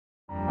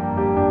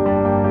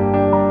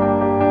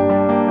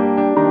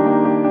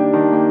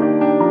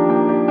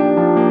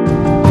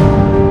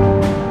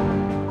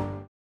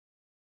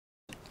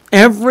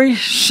every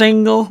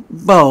single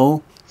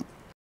bow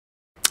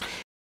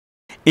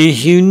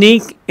is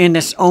unique in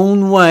its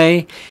own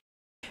way,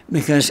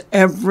 because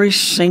every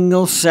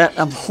single set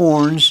of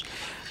horns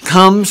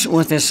comes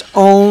with its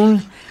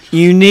own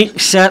unique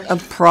set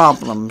of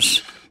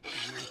problems.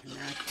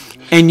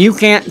 And you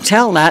can't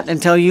tell that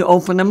until you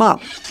open them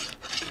up.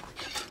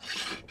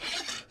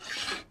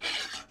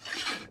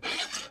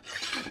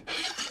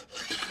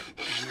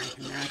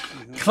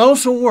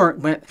 Close will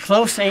work, but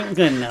close ain't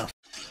good enough.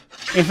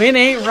 If it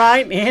ain't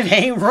right, it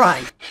ain't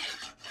right.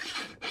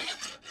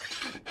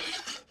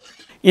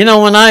 You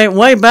know,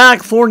 way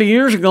back 40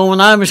 years ago when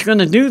I was going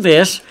to do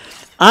this,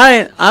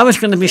 I was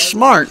going to be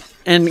smart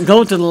and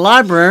go to the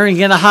library and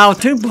get a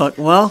how-to book.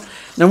 Well,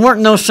 there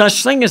weren't no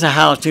such thing as a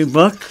how-to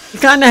book. You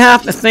kind of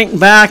have to think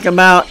back to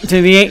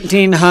the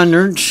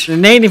 1800s. The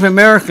Native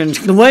Americans,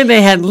 the way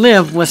they had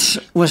lived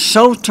was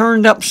so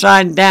turned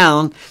upside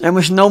down, there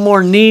was no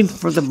more need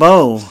for the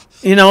bow.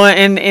 You know,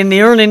 in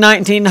the early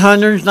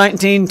 1900s,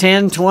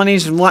 1910s,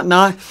 20s, and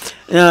whatnot,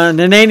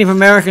 the Native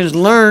Americans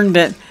learned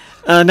that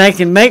they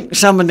can make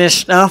some of this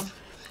stuff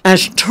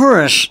as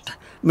tourist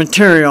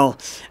material,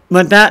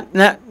 but that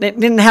it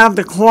didn't have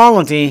the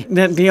quality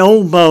that the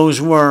old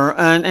bows were,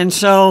 and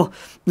so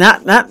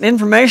that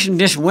information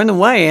just went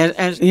away.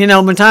 As you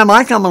know, by the time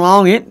I come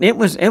along, it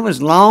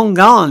was long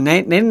gone.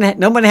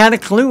 Nobody had a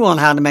clue on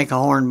how to make a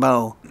horn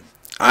bow.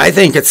 I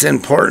think it's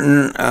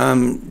important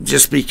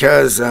just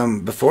because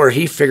before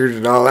he figured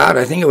it all out,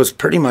 I think it was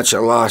pretty much a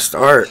lost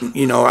art.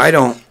 You know, I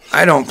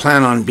don't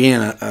plan on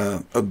being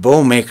a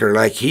bow maker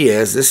like he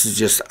is. This is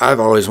just, I've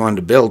always wanted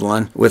to build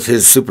one with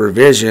his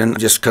supervision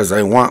just because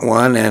I want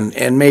one,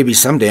 and maybe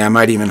someday I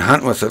might even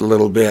hunt with it a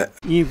little bit.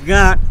 You've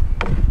got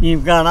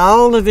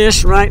all of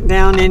this right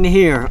down in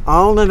here.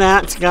 All of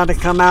that's got to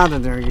come out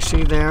of there. You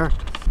see there?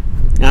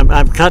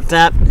 I've cut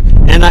that,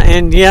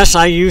 and yes,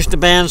 I used the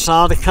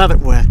bandsaw to cut it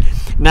with.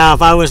 Now,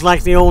 if I was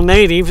like the old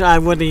natives, I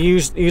would have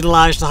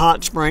utilized the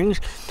hot springs.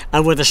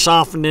 I would have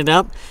softened it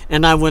up,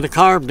 and I would have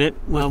carved it,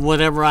 well,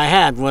 whatever I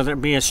had, whether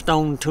it be a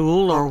stone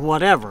tool or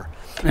whatever.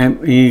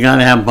 And you got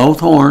to have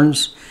both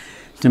horns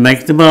to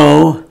make the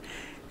bow,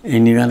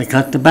 and you got to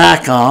cut the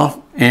back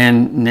off,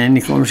 and then,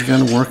 of course, you're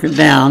going to work it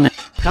down.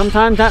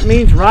 Sometimes that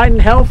means riding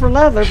hell for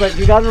leather, but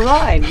you got to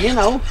ride, you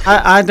know.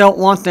 I don't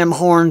want them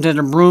horns that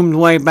are broomed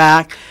way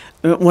back,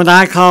 what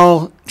I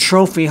call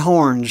trophy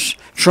horns,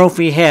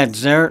 trophy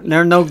heads. They're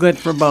no good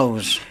for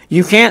bows.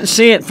 You can't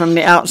see it from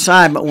the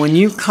outside, but when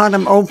you cut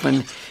them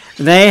open,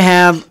 they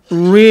have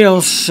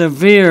real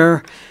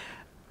severe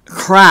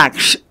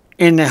cracks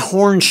in the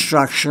horn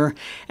structure.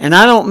 And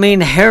I don't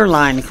mean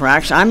hairline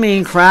cracks. I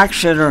mean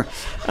cracks that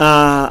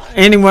are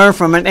anywhere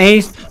from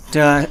 1/8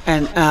 to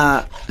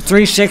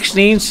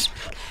 3/16.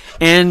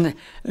 And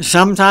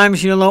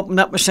sometimes you'll open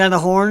up a set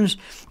of horns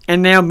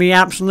and they'll be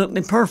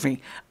absolutely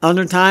perfect.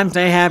 Other times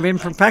they have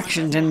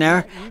imperfections in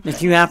there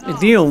that you have to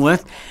deal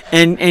with,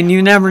 and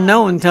you never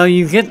know until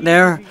you get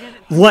there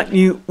what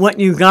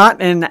you got,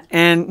 and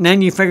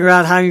then you figure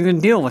out how you're going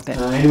to deal with it.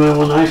 Anybody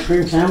want an ice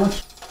cream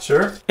sandwich?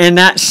 Sure. And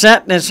that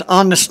set that's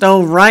on the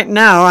stove right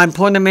now, I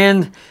put them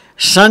in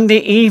Sunday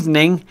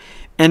evening,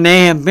 and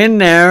they have been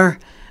there.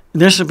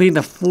 This will be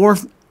the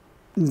 4th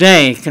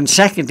day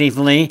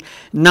consecutively,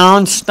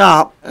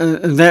 non-stop.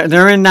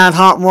 They're in that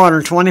hot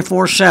water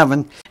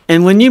 24/7.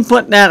 And when you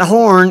put that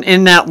horn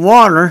in that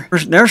water,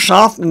 they're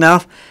soft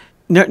enough.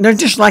 They're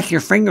just like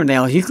your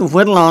fingernails. You can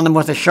whittle on them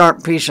with a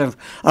sharp piece of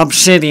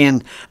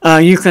obsidian.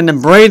 You can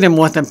abrade them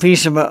with a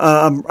piece of,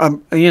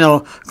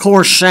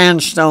 coarse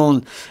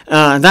sandstone,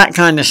 that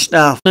kind of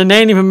stuff. The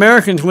Native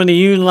Americans would have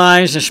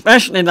utilized,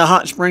 especially the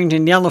hot springs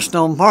in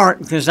Yellowstone Park,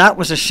 because that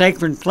was a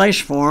sacred place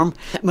for them.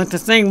 But the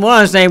thing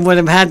was, they would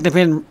have had to have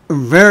been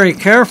very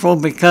careful,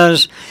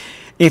 because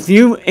if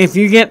you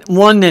get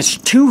one that's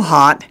too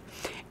hot,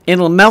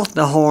 it'll melt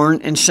the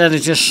horn instead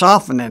of just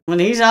soften it. When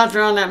he's out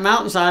there on that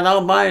mountainside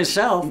all by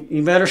himself,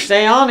 you better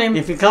stay on him.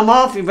 If you come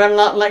off, you better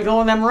not let go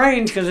of them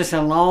reins, because it's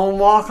a long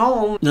walk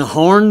home. The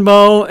horn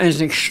bow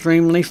is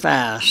extremely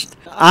fast.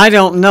 I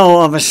don't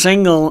know of a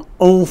single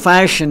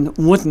old-fashioned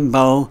wooden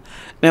bow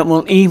that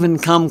will even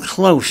come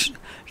close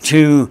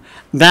to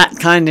that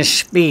kind of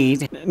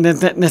speed.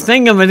 The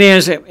thing of it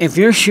is, if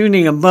you're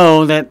shooting a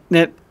bow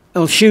that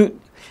will shoot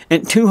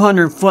at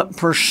 200 foot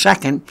per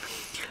second,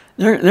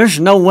 there's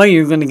no way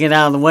you're going to get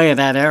out of the way of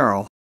that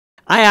arrow.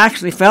 I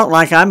actually felt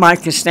like I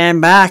might could stand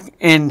back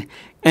and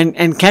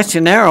catch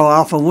an arrow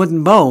off a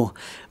wooden bow.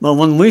 But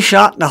when we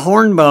shot the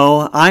horn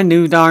bow, I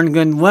knew darn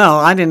good and well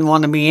I didn't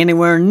want to be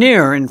anywhere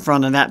near in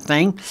front of that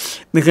thing,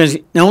 because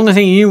the only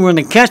thing you were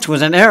going to catch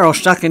was an arrow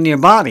stuck into your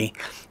body.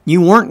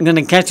 You weren't going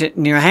to catch it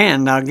in your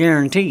hand, I'll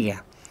guarantee you.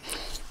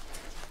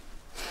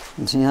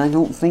 And see, I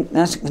don't think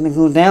that's going to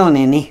go down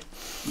any.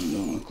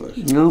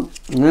 No,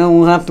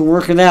 we'll have to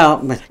work it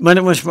out. But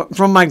it was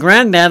from my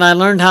granddad I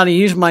learned how to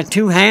use my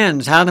two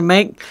hands, how to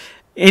make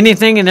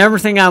anything and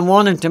everything I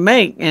wanted to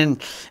make, and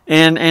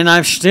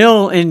I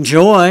still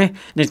enjoy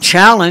the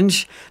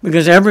challenge,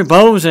 because every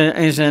bow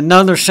is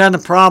another set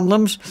of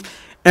problems.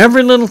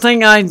 Every little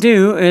thing I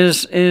do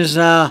is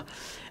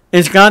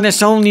It's got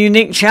its own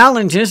unique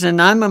challenges,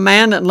 and I'm a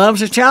man that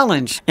loves a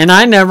challenge. And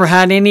I never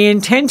had any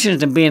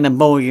intentions of being a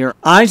bowyer.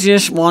 I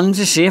just wanted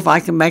to see if I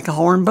could make a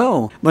horn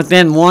bow. But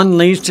then one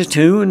leads to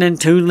two, and then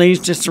two leads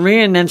to three,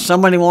 and then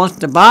somebody wants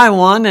to buy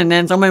one, and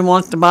then somebody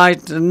wants to buy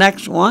the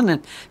next one,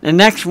 and the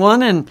next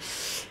one, and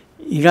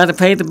you got to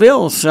pay the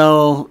bills.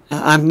 So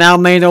I've now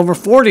made over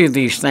 40 of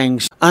these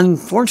things.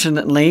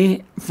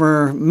 Unfortunately,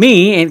 for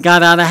me, it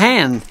got out of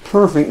hand.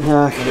 Perfect. All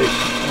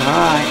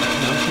right.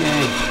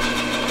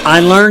 I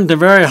learned the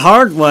very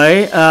hard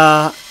way,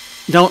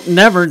 don't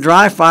never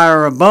dry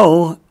fire a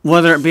bow,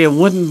 whether it be a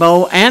wooden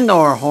bow and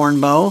or a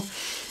horn bow,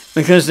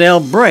 because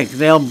they'll break.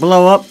 They'll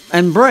blow up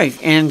and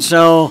break. And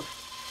so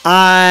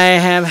I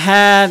have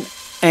had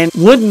a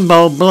wooden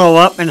bow blow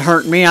up and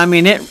hurt me. I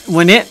mean,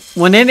 when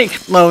it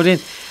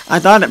exploded, I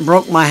thought it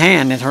broke my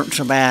hand. It hurt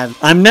so bad.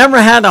 I've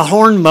never had a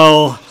horn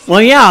bow.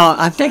 Well, yeah,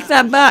 I take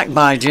that back,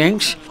 by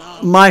jinx.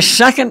 My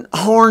second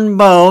horn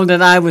bow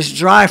that I was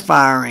dry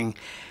firing,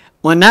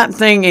 when that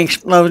thing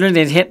exploded,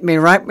 it hit me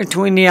right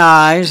between the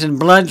eyes, and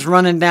blood's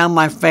running down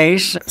my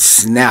face.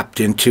 Snapped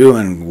in two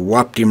and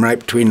whopped him right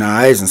between the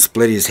eyes and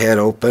split his head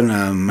open.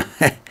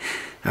 That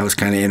was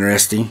kind of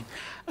interesting.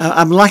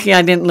 I'm lucky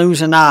I didn't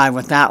lose an eye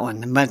with that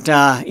one. But,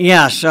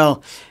 yeah,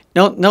 so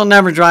don't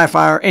never dry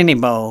fire any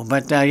bow.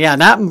 But, yeah,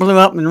 that one blew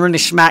up and really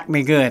smacked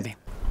me good.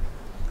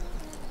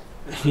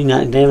 See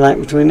that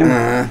daylight between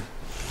them?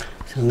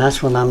 So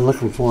that's what I'm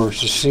looking for, is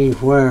to see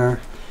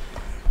where.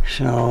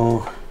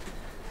 So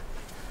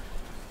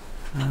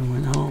I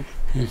went home,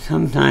 and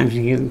sometimes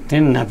you get it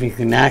thin enough you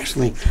can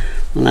actually,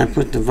 when I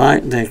put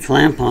the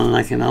clamp on,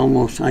 I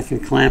can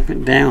clamp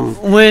it down.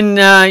 When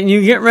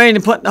you get ready to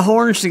put the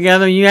horns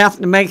together, you have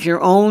to make your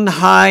own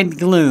hide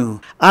glue.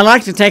 I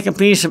like to take a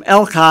piece of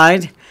elk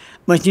hide,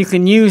 but you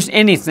can use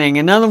anything.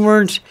 In other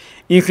words,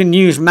 you can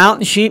use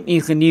mountain sheep,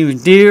 you can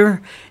use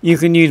deer, you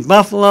can use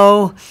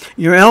buffalo,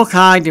 your elk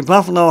hide, your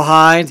buffalo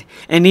hide,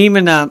 and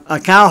even a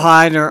cow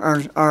hide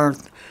are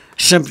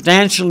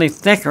substantially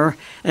thicker,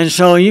 and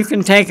so you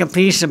can take a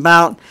piece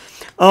about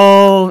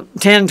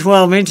 10,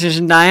 12 inches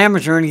in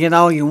diameter and get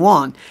all you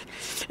want.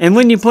 And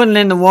when you put it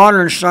in the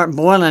water and start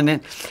boiling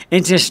it,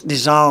 it just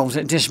dissolves.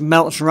 It just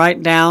melts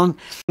right down.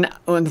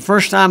 And the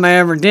first time I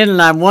ever did it,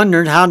 I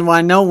wondered, how do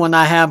I know when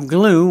I have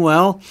glue?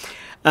 Well,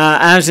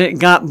 as it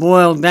got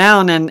boiled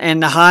down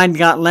and the hide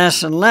got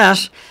less and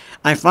less,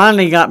 I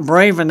finally got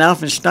brave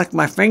enough and stuck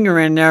my finger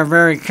in there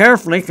very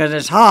carefully because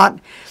it's hot,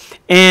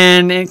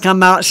 and it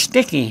come out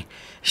sticky.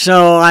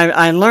 So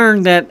I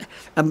learned that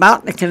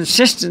about the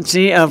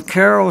consistency of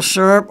carob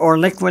syrup or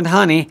liquid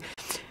honey,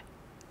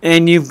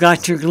 and you've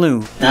got your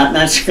glue.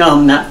 That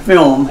scum, that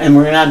film, and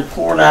we're going to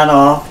pour that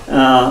off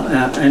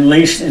at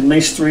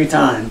least 3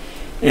 times.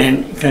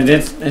 And because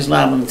it's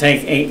liable to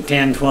take 8,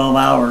 10, 12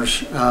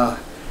 hours.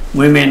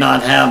 We may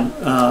not have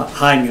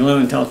hide glue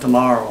until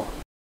tomorrow.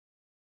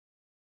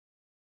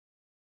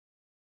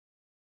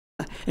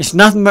 It's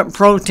nothing but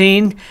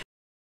protein.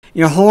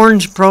 Your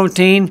horn's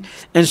protein,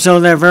 and so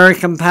they're very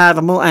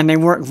compatible and they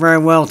work very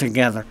well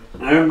together.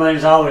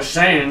 Everybody's always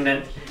saying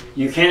that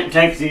you can't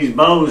take these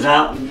bows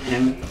out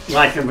and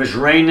like it was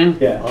raining.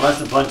 Yeah. Well,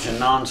 that's a bunch of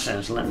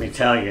nonsense, let me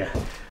tell you.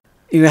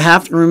 You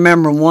have to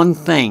remember one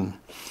thing.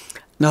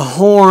 The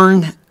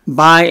horn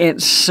by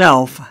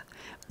itself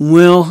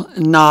will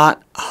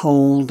not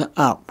hold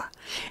up.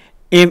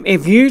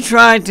 If you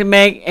tried to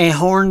make a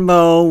horn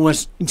bow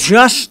with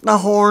just the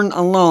horn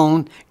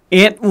alone,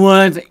 it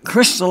would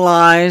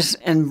crystallize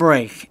and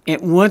break.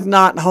 It would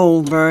not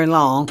hold very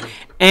long,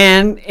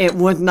 and it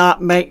would not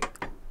make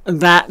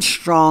that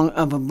strong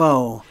of a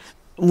bow.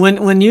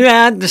 When you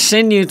add the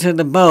sinew to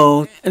the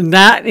bow,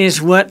 that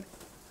is what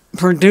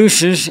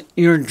produces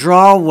your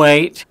draw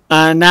weight,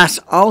 and that's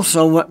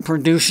also what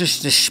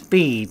produces the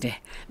speed.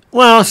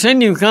 Well,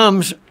 sinew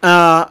comes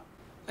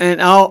in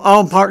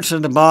all parts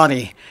of the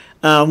body,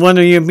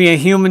 whether you be a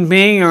human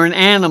being or an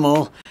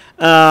animal.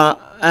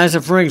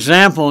 For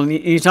example,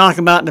 you talk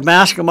about the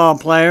basketball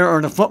player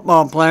or the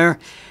football player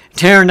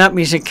tearing up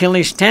his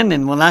Achilles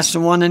tendon. Well, that's the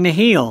one in the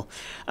heel.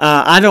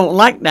 I don't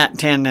like that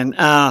tendon.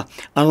 A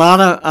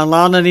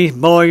lot of these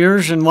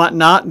bowyers and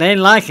whatnot, they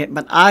like it,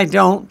 but I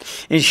don't.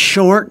 It's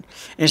short.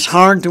 It's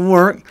hard to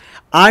work.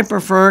 I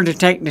prefer to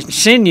take the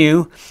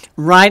sinew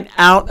right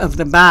out of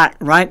the back.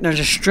 Right, there's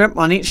a strip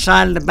on each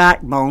side of the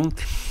backbone,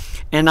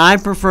 and I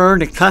prefer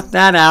to cut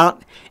that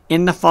out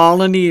in the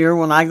fall of the year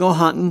when I go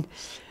hunting.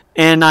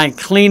 And I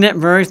clean it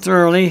very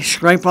thoroughly,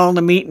 scrape all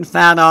the meat and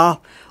fat off,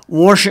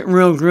 wash it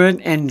real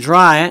good, and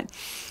dry it.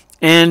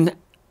 And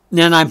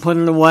then I put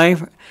it away,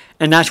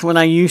 and that's what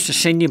I use to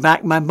sinew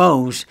back my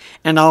bows.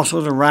 And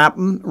also to wrap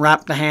them,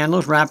 wrap the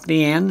handles, wrap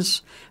the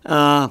ends.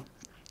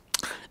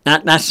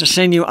 That's the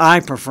sinew I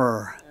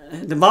prefer.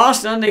 The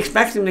boss doesn't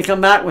expect him to come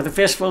back with a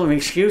fistful of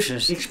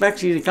excuses. He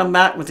expects you to come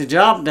back with the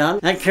job done.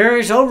 That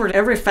carries over to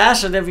every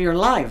facet of your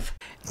life.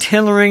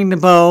 Tillering the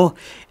bow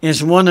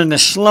is one of the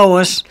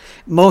slowest,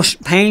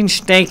 most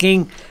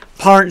painstaking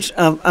parts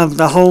of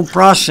the whole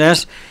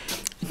process.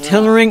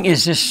 Tillering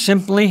is just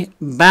simply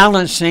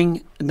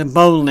balancing the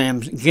bow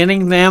limbs,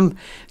 getting them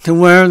to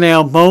where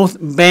they'll both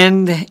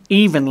bend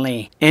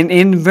evenly. And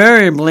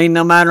invariably,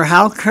 no matter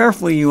how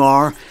careful you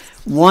are,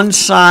 one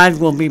side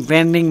will be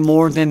bending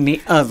more than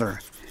the other.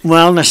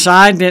 Well, the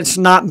side that's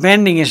not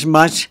bending as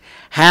much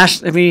has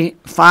to be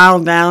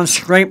filed down,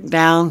 scraped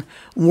down,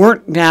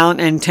 worked down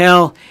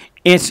until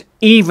it's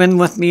even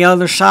with the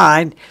other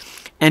side.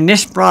 And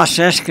this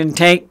process can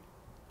take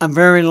a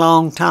very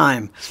long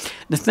time.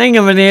 The thing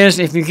of it is,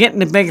 if you get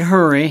in a big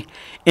hurry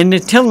in the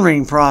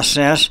tillering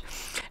process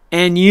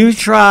and you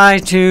try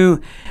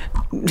to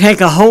take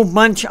a whole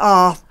bunch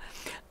off,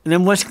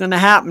 then what's going to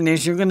happen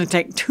is you're going to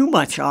take too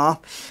much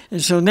off.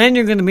 And so then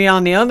you're going to be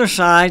on the other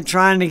side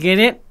trying to get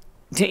it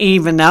to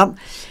even up.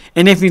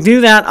 And if you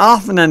do that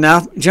often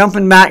enough,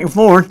 jumping back and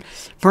forth,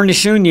 pretty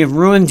soon you've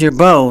ruined your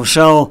bow.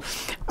 So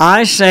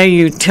I say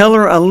you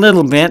tiller a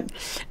little bit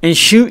and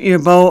shoot your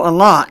bow a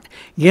lot.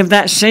 Give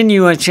that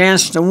sinew a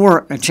chance to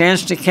work, a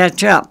chance to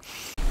catch up.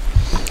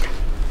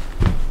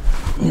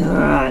 All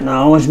right,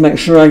 now I always make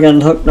sure I got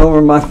it hooked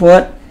over my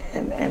foot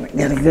and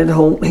get a good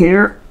hold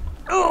here.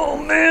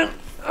 Oh, man.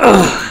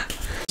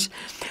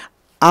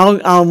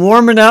 I'll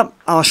warm it up,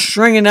 I'll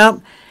string it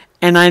up,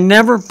 and I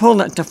never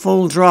pull it to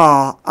full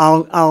draw.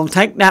 I'll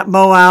take that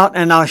bow out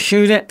and I'll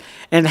shoot it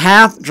at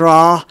half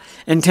draw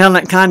until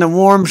it kind of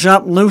warms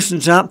up,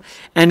 loosens up,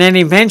 and then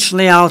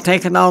eventually I'll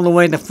take it all the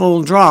way to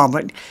full draw.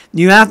 But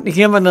you have to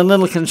give it a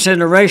little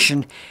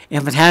consideration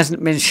if it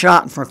hasn't been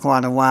shot for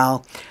quite a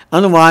while.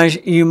 Otherwise,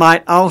 you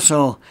might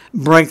also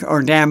break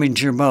or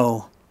damage your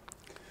bow.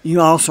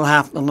 You also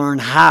have to learn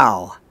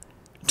how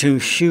to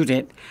shoot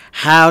it,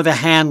 how to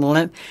handle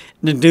it,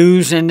 the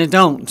do's and the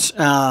don'ts.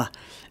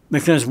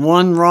 Because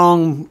one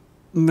wrong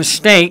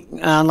mistake,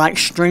 like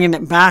stringing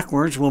it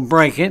backwards, will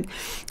break it.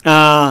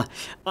 Not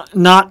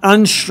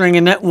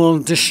unstringing it will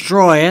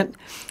destroy it.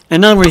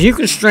 In other words, you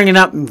can string it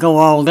up and go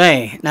all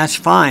day. That's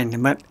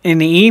fine. But in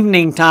the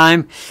evening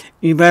time,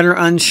 you better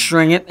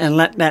unstring it and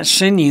let that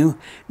sinew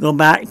go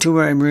back to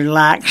a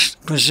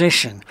relaxed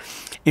position.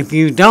 If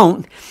you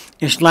don't,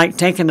 it's like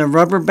taking a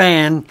rubber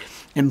band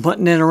and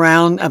putting it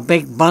around a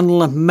big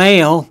bundle of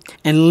mail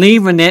and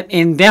leaving it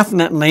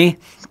indefinitely.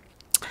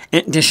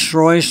 It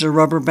destroys the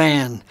rubber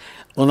band.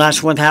 Well,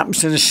 that's what happens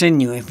to the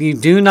sinew. If you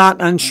do not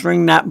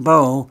unstring that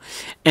bow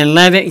and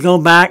let it go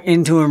back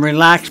into a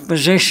relaxed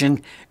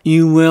position,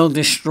 you will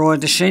destroy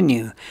the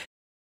sinew.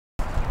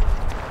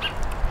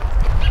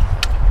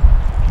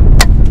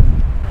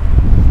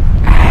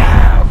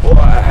 Ah, boy,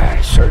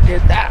 I sure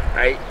did that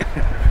right.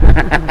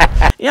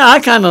 Yeah, I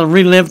kind of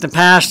relive the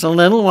past a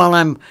little while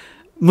I'm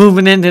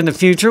moving into the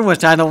future,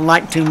 which I don't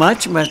like too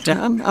much, but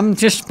I'm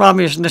just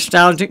probably as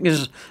nostalgic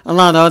as a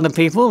lot of other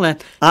people.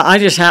 And I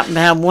just happen to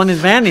have one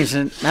advantage,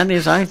 and that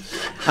is I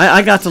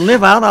got to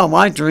live out all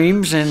my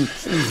dreams. And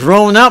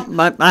growing up,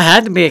 I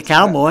had to be a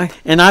cowboy,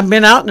 and I've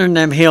been out in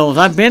them hills.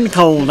 I've been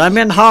cold, I've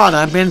been hot,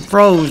 I've been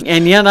frozen,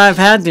 and yet I've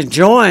had the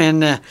joy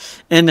and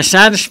the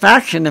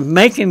satisfaction of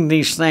making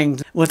these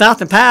things. Without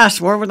the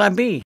past, where would I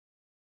be?